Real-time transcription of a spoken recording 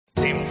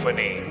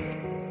Symphony.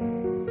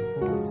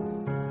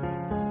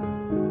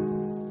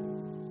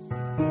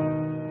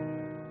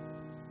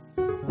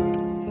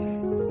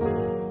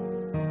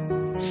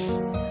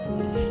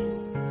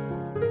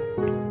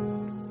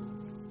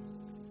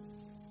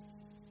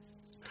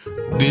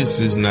 This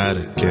is not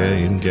a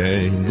game.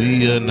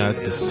 We are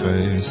not the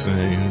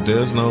same.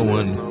 There's no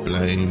one to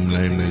blame.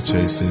 They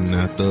chasing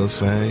after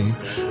fame.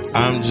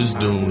 I'm just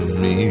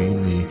doing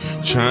me,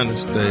 trying to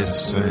stay the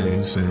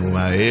same.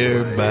 Why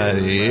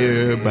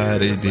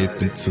everybody dip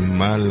into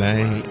my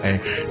lane. Ay,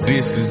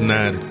 this is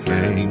not a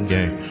game.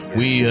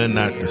 We are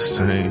not the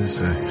same.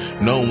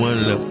 No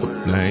one left to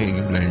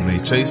blame. They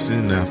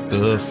chasing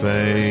after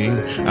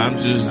fame. I'm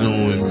just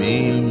doing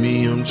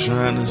me. I'm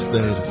trying to stay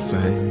the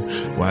same.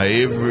 Why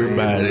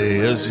everybody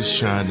else is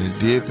trying to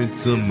dip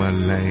into my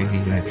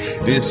lane. Ay,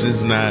 this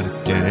is not a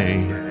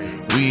game.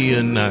 We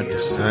are not the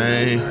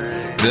same.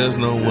 There's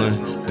no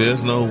one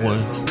left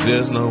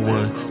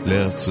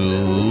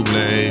to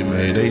blame.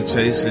 Hey, they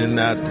chasing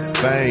after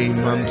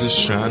fame. I'm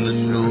just trying to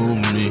do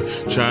me,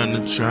 trying to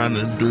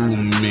do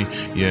me.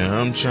 Yeah,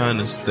 I'm trying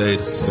to stay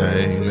the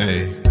same.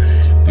 Hey,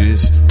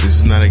 this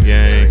is not a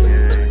game.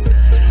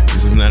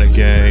 This is not a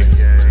game.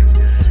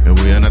 And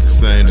we are not the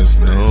same. There's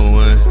no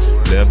one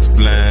left to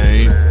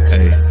blame.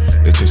 Hey,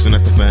 they chasing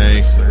after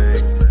fame.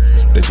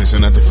 They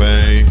chasing after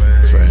fame.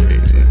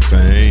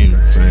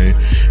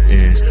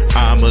 And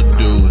I'ma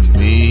do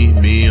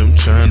me. I'm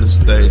trying to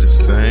stay the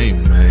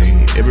same,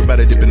 man.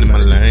 Everybody dipping in my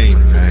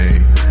lane,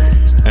 man.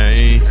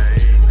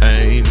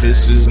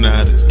 This is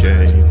not a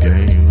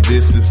game.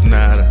 This is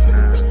not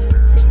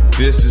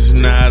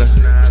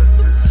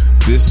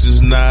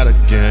a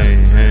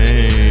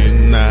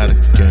game. Not a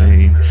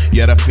game.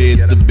 Yet I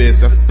paid the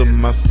best after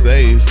my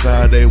save.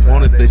 How they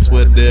want it, they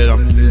swear that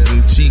I'm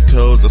using cheat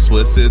codes. I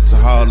swear it's to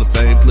Hall of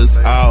Fame plus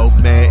all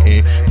man.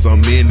 And so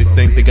many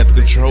think they got the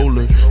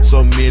controller.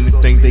 So many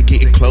think they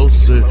getting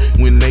closer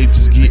when they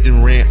just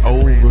getting ran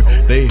over.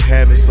 They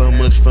having so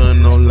much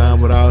fun online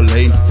with all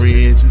they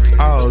friends. It's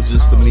all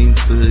just a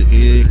means to the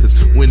end. Cause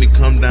when it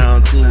come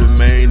down to it,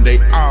 man, they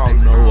all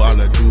know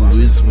all I do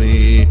is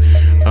win.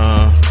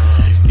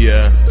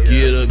 Yeah,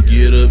 get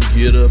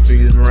up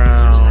and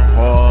round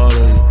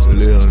harder,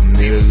 little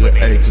nigga.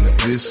 Ay, cause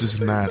this is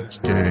not a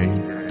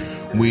game.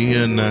 We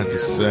are not the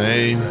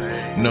same.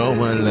 No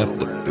one left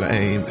to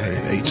blame.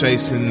 Ay, they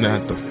chasing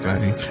out the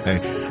fame. Ay,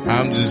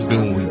 I'm just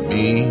doing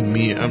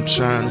me. I'm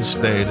trying to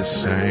stay the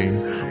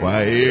same.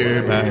 Why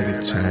everybody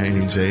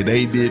change? Ay,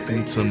 they dip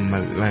into my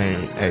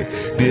lane. Ay,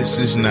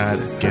 this is not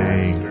a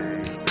game.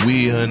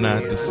 We are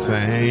not the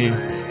same.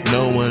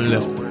 No one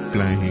left to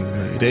blame.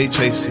 Ay, they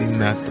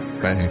chasing out the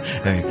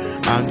hey,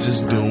 I'm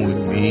just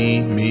doing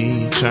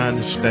me, trying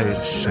to stay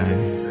the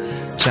same,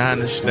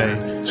 trying to stay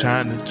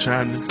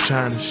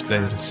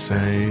the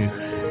same.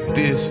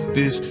 This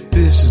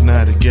is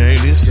not a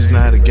game. This is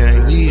not a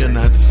game. We are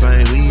not the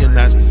same. We are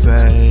not the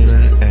same.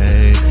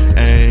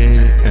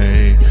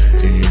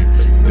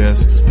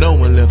 There's no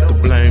one left to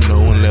blame. No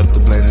one left to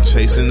blame. They're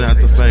chasing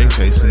out the fame.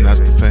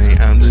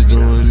 I'm just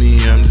doing me,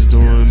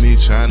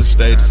 trying to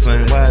stay the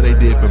same. Why they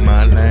dip in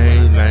my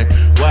lane?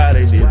 Why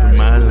they dip in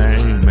my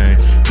lane, man?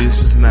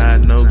 This is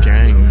not no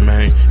game,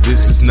 man.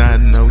 This is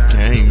not no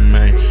game,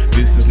 man.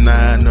 This is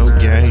not no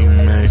game,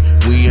 man.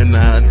 We are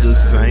not the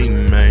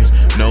same, man.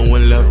 No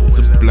one left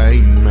to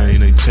blame,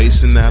 man. They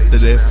chasing after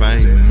their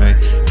fame, man.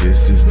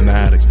 This is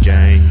not a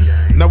game.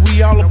 Now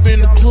we all up in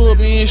the club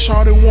and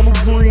shawty wanna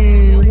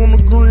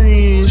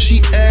grin.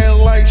 She act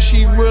like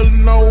she really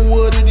know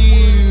what it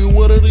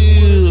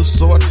is.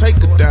 So I take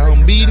her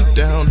down, beat it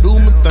down, do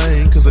my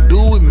thing, cause I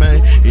do it,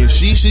 man. And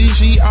she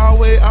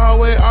always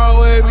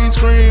be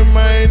screaming,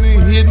 man,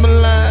 and hit my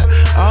line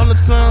all the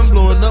time,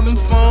 blowing up my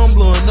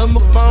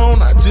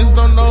phone. I just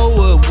don't know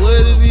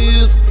what it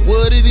is,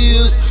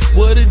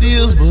 but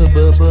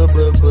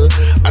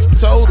I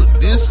told her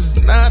this is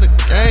not a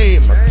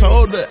game. I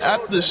told her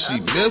after she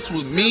messed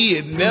with me,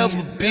 it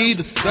never be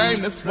the same.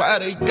 That's why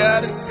they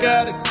gotta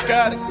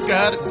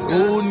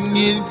go and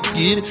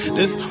get it.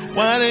 That's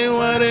why they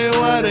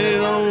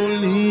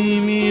don't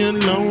leave me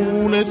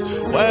alone. That's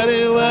why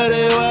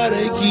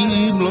they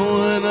keep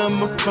blowing up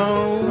my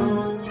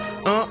phone.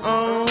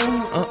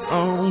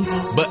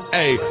 But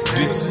hey,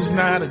 this is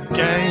not a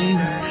game.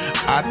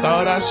 I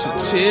thought I should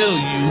tell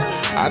you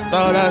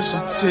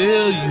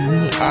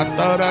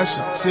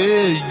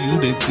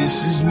that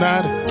this is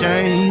not a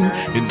game.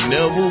 It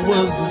never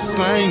was the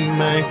same,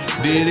 man.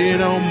 Did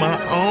it on my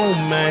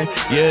own, man.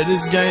 Yeah,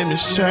 this game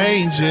is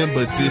changing,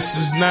 but this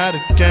is not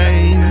a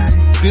game.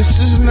 This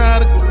is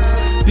not a game.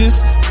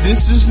 This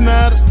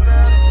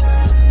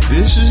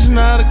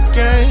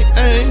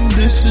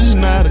is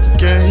not a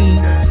game.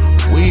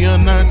 We are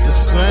not the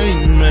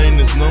same, man.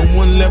 There's no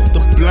one left to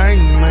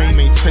blame, man.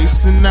 They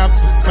chasing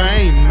after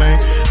fame, man.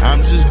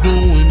 I'm just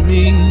doing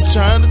me,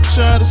 trying to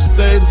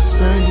stay the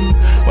same.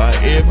 While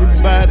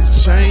everybody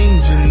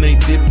changing, they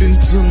dip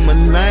into my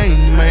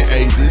lane, man.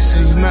 Hey, this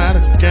is not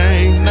a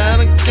game, not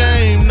a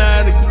game.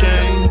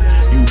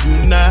 You do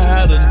not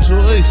have the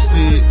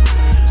joystick.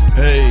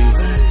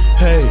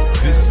 Hey,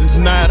 this is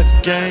not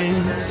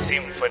game.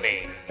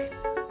 Symphony.